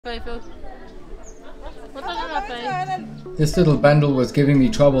This little bundle was giving me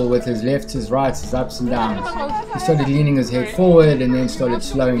trouble with his lefts, his rights, his ups and downs. He started leaning his head forward and then started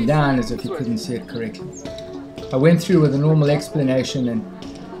slowing down as if he couldn't see it correctly. I went through with a normal explanation and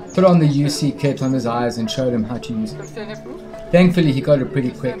put on the UC kit on his eyes and showed him how to use it. Thankfully he got it pretty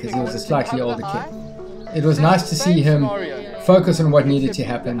quick as he was a slightly older kid. It was nice to see him focus on what needed to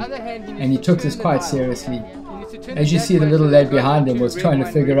happen, and he took this quite seriously. As you see, the little lad behind him was trying to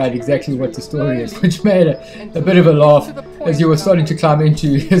figure out exactly what the story is, which made a bit of a laugh as he was starting to climb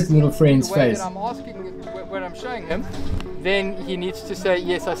into his little friend's face. When I'm asking, when I'm showing him, then he needs to say,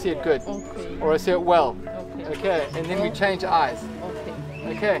 yes, I see it good, or I see it well. Okay, and then we change eyes.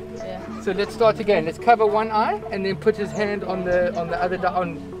 Okay, so let's start again. Let's cover one eye and then put his hand on the other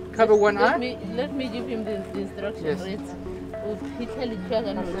cover one eye. Let me give him the instruction. Yes. He tell it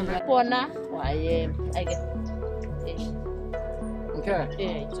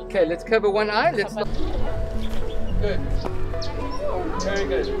Okay. Okay, let's cover one eye. Let's start. Good. Very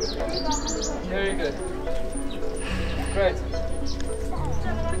good. Very good. Great.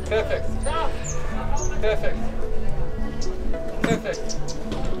 Perfect. Perfect. Perfect.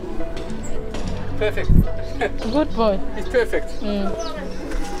 Perfect. Good boy. He's perfect.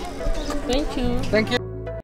 Thank you. Thank you.